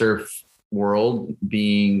places in the surf world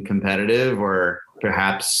being competitive or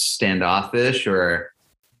perhaps standoffish or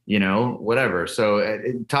whatever. So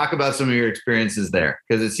talk about some of your experiences there,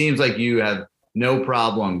 because it seems like you have no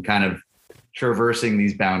problem kind of traversing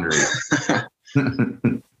these boundaries.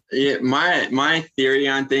 Yeah, my theory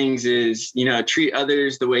on things is, treat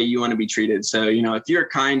others the way you want to be treated. So, if you're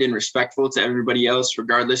kind and respectful to everybody else,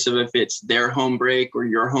 regardless of if it's their home break or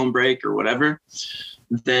your home break or whatever,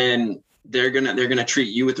 then they're gonna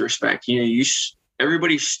treat you with respect.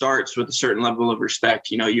 Everybody starts with a certain level of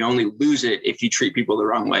respect. You only lose it if you treat people the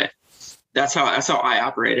wrong way. that's how I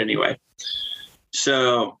operate anyway.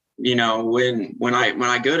 So, you know, when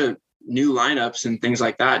I go to new lineups and things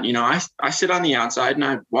like that, you know, I sit on the outside and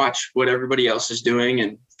I watch what everybody else is doing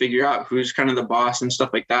and figure out who's kind of the boss and stuff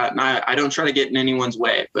like that. And I don't try to get in anyone's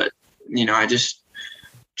way, but, you know, I just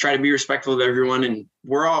try to be respectful of everyone, and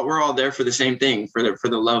we're all there for the same thing, for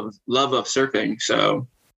the love of surfing. So,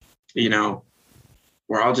 you know,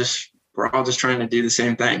 we're all just trying to do the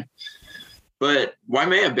same thing. But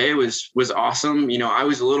Waimea Bay was awesome. You know, I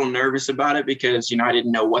was a little nervous about it because, you know, I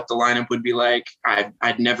didn't know what the lineup would be like.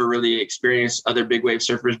 I'd never really experienced other big wave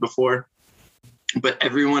surfers before, but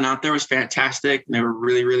everyone out there was fantastic. They were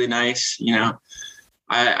really, really nice. You know,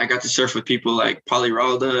 I got to surf with people like Polly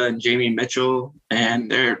Ralda and Jamie Mitchell,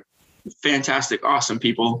 and they're fantastic, awesome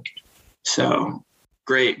people. So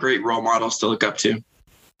great role models to look up to.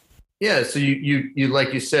 Yeah. So you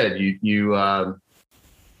like you said, you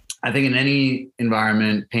I think in any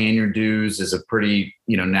environment, paying your dues is a pretty,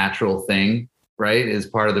 you know, natural thing, right? Is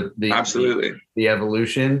part of the absolutely the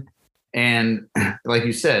evolution. And like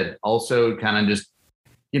you said, also kind of just,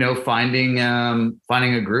 you know, finding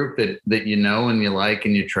a group that you know and you like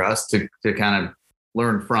and you trust to kind of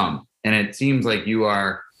learn from. And it seems like you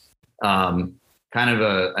are kind of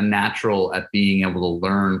a natural at being able to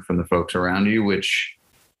learn from the folks around you, which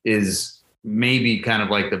is maybe kind of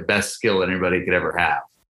like the best skill that anybody could ever have.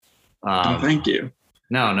 Thank you.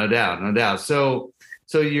 No doubt. So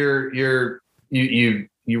you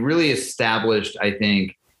really established, I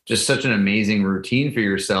think, just such an amazing routine for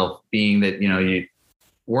yourself, being that, you know, you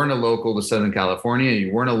weren't a local to Southern California,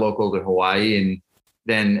 you weren't a local to Hawaii, and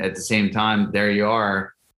then at the same time, there you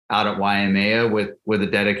are out at Waimea with a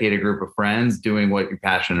dedicated group of friends doing what you're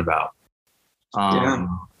passionate about.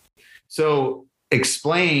 So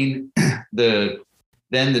explain the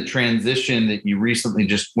transition that you recently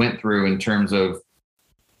just went through in terms of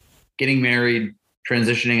getting married,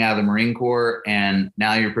 transitioning out of the Marine Corps, and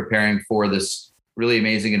now you're preparing for this really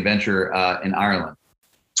amazing adventure in Ireland.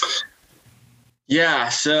 Yeah.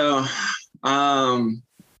 So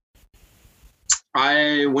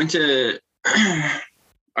I went to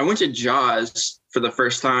Jaws for the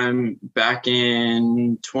first time back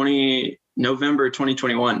in November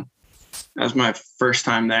 2021. That was my first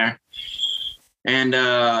time there. And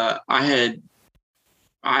I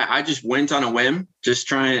just went on a whim, just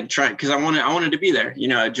trying because I wanted to be there. You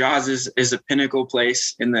know, Jaws is a pinnacle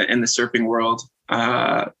place in the surfing world.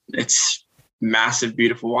 It's massive,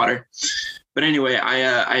 beautiful water. But anyway,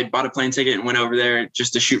 I bought a plane ticket and went over there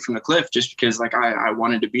just to shoot from the cliff, just because like I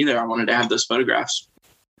wanted to be there. I wanted to have those photographs.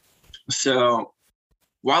 So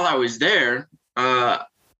while I was there,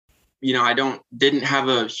 you know, I didn't have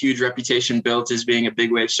a huge reputation built as being a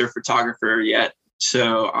big wave surf photographer yet.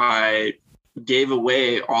 So I gave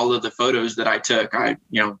away all of the photos that I took. I,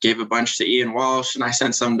 you know, gave a bunch to Ian Walsh, and I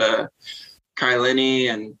sent some to Kai Lenny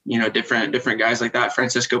and, you know, different guys like that,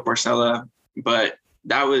 Francisco Porcella. But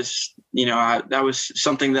that was, you know, that was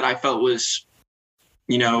something that I felt was,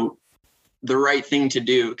 you know, the right thing to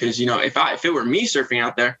do. Cause, you know, if it were me surfing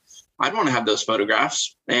out there, I'd want to have those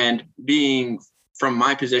photographs. And being from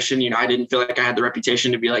my position, you know, I didn't feel like I had the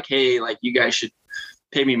reputation to be like, hey, like you guys should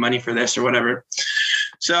pay me money for this or whatever.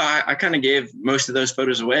 So I kind of gave most of those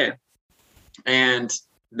photos away, and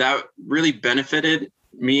that really benefited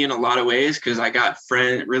me in a lot of ways, because I got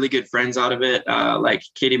really good friends out of it, like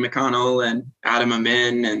Katie McConnell and Adam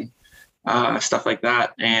Amin and stuff like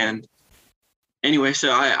that. And anyway,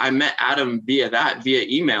 so I met Adam via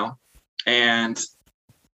email, and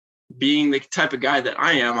being the type of guy that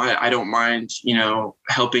I am, I don't mind, you know,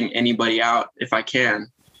 helping anybody out if I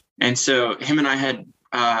can. And so him and I had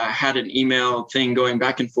an email thing going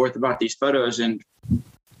back and forth about these photos. And a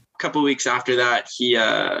couple of weeks after that,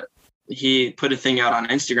 he put a thing out on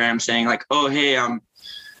Instagram saying like, oh, hey, I'm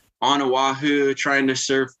on Oahu trying to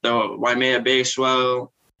surf the Waimea Bay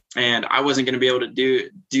swell. And I wasn't going to be able to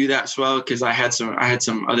do that swell because I had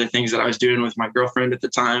some other things that I was doing with my girlfriend at the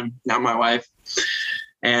time, now my wife.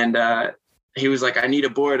 And he was like, I need a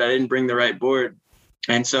board. I didn't bring the right board.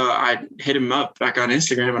 And so I hit him up back on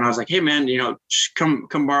Instagram, and I was like, hey man, you know, just come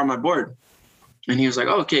borrow my board. And he was like,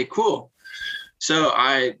 oh, okay, cool. So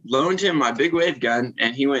I loaned him my big wave gun,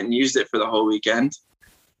 and he went and used it for the whole weekend.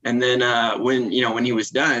 And then when he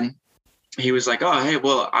was done, he was like, oh, hey,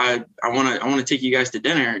 well, I want to take you guys to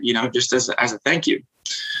dinner, you know, just as a thank you.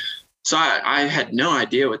 So I had no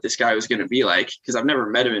idea what this guy was going to be like, because I've never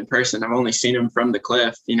met him in person. I've only seen him from the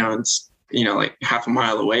cliff, you know, it's, you know, like half a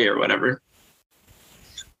mile away or whatever.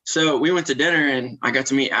 So we went to dinner, and I got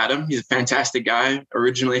to meet Adam. He's a fantastic guy,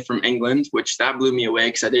 originally from England, which that blew me away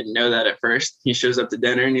because I didn't know that at first. He shows up to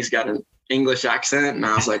dinner, and he's got an English accent. And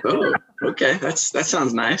I was like, oh, okay, that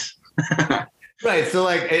sounds nice. Right. So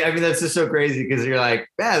like, I mean, that's just so crazy because you're like,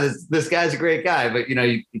 yeah, this guy's a great guy, but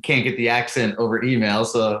you can't get the accent over email.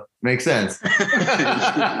 So it makes sense.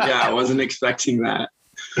 Yeah, I wasn't expecting that.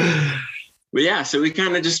 But yeah, so we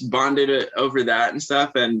kind of just bonded it over that and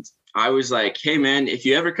stuff. And I was like, hey man, if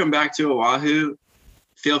you ever come back to Oahu,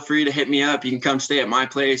 feel free to hit me up. You can come stay at my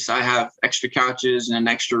place. I have extra couches and an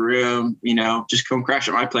extra room, just come crash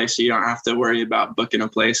at my place so you don't have to worry about booking a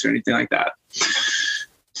place or anything like that.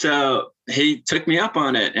 So he took me up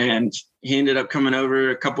on it, and he ended up coming over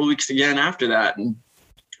a couple of weeks again after that. And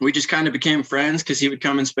we just kind of became friends because he would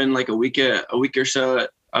come and spend like a week or so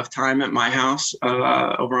of time at my house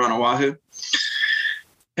over on Oahu.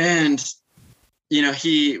 And,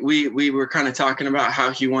 we were kind of talking about how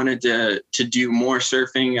he wanted to do more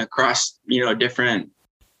surfing across,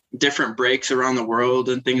 different breaks around the world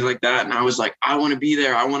and things like that. And I was like, I want to be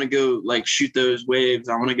there. I want to go like shoot those waves.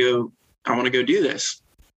 I want to go do this.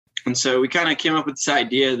 And so we kind of came up with this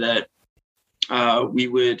idea that we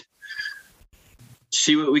would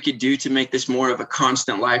see what we could do to make this more of a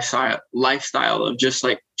constant lifestyle of just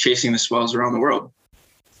like chasing the swells around the world.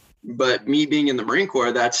 But me being in the Marine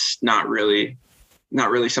Corps, that's not really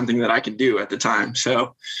something that I could do at the time.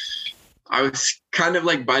 So I was kind of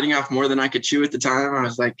like biting off more than I could chew at the time. I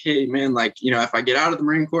was like, hey man, like, if I get out of the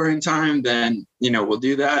Marine Corps in time, then, we'll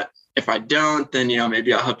do that. If I don't, then,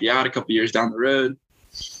 maybe I'll help you out a couple years down the road.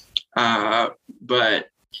 But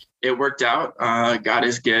it worked out. God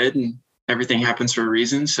is good and everything happens for a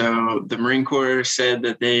reason. So the Marine Corps said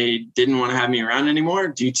that they didn't want to have me around anymore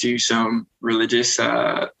due to some religious,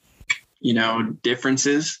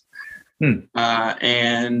 differences.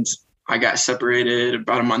 And I got separated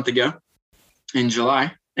about a month ago in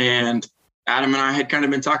July. And Adam and I had kind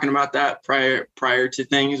of been talking about that prior to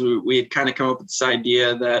things. We had kind of come up with this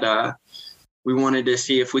idea that, we wanted to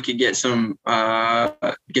see if we could get some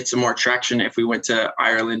more traction if we went to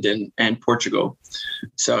Ireland and Portugal.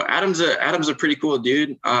 So Adam's a pretty cool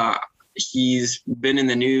dude. He's been in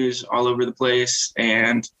the news all over the place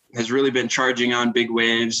and has really been charging on big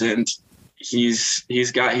waves, and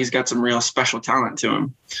he's got some real special talent to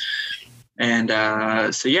him.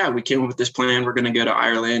 And so yeah, we came up with this plan. We're going to go to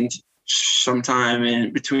Ireland sometime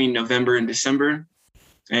in between November and December,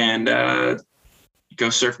 and go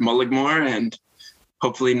surf Mulligmore and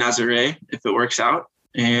hopefully Nazare if it works out.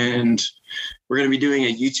 And we're going to be doing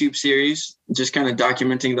a YouTube series, just kind of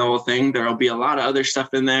documenting the whole thing. There'll be a lot of other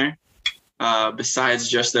stuff in there besides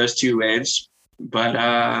just those two waves.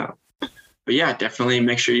 But yeah, definitely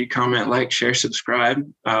make sure you comment, like, share, subscribe.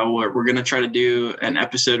 We're going to try to do an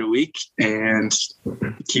episode a week and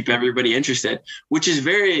keep everybody interested, which is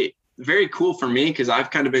very, very cool for me because I've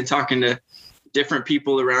kind of been talking to different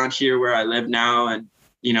people around here where I live now. And,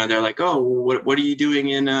 they're like, oh, what are you doing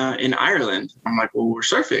in Ireland? I'm like, well, we're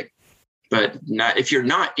surfing. But if you're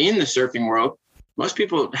not in the surfing world, most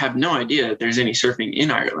people have no idea that there's any surfing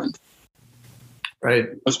in Ireland. Right.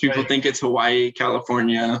 Most people think it's Hawaii,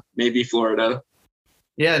 California, maybe Florida.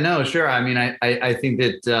 Yeah, no, sure. I mean, I think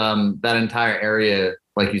that that entire area,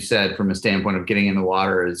 like you said, from a standpoint of getting in the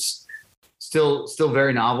water is still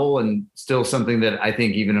very novel and still something that I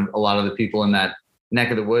think even a lot of the people in that neck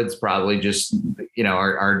of the woods probably just,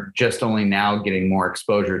 are just only now getting more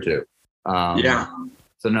exposure to. Yeah.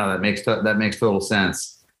 So no, that makes total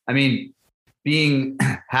sense. I mean, being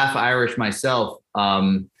half Irish myself,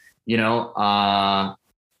 I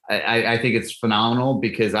think it's phenomenal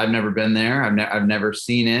because I've never been there. I've never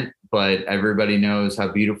seen it, but everybody knows how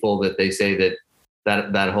beautiful that they say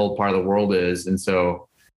that whole part of the world is. And so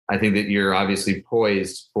I think that you're obviously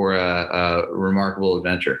poised for a remarkable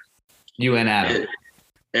adventure. You and Adam.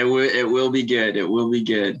 It will be good. It will be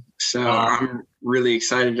good. So I'm really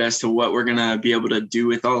excited as to what we're going to be able to do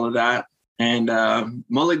with all of that. And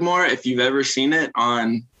Mulligmore, if you've ever seen it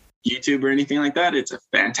on YouTube or anything like that, it's a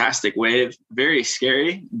fantastic wave. Very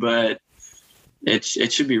scary, but it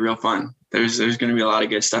should be real fun. There's going to be a lot of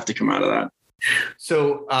good stuff to come out of that.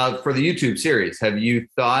 So for the YouTube series, have you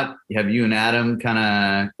and Adam kind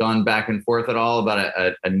of gone back and forth at all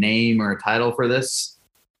about a name or a title for this?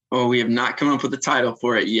 Well, we have not come up with a title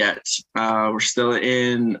for it yet. We're still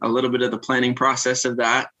in a little bit of the planning process of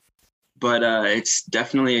that, but it's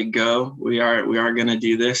definitely a go. We are going to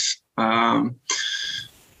do this.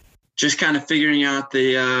 Just kind of figuring out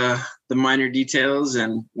the minor details,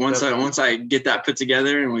 and once I get that put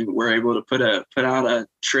together and we're able to put out a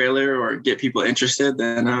trailer or get people interested,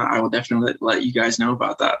 then I will definitely let you guys know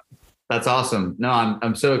about that. That's awesome. No,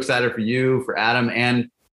 I'm so excited for you, for Adam, and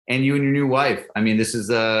you and your new wife. I mean, this is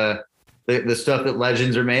the stuff that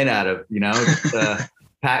legends are made out of.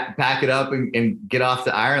 pack it up and get off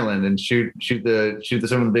to Ireland and shoot some of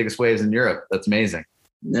the biggest waves in Europe. That's amazing.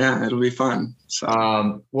 Yeah, it'll be fun.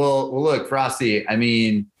 So. Well, look, Frosty, I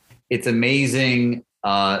mean, it's amazing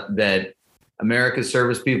that America's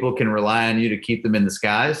service people can rely on you to keep them in the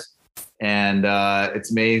skies. And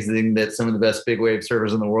it's amazing that some of the best big wave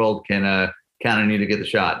surfers in the world can count on you to get the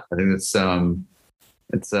shot. I think that's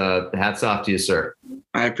it's hats off to you, sir.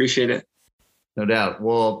 I appreciate it. No doubt.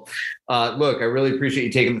 Well, look, I really appreciate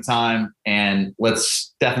you taking the time, and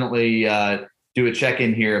let's definitely do a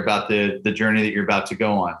check-in here about the journey that you're about to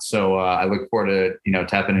go on. So I look forward to,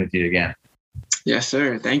 tapping with you again. Yes,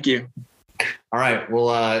 sir. Thank you. All right.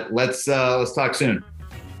 Well, let's talk soon.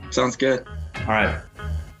 Sounds good. All right.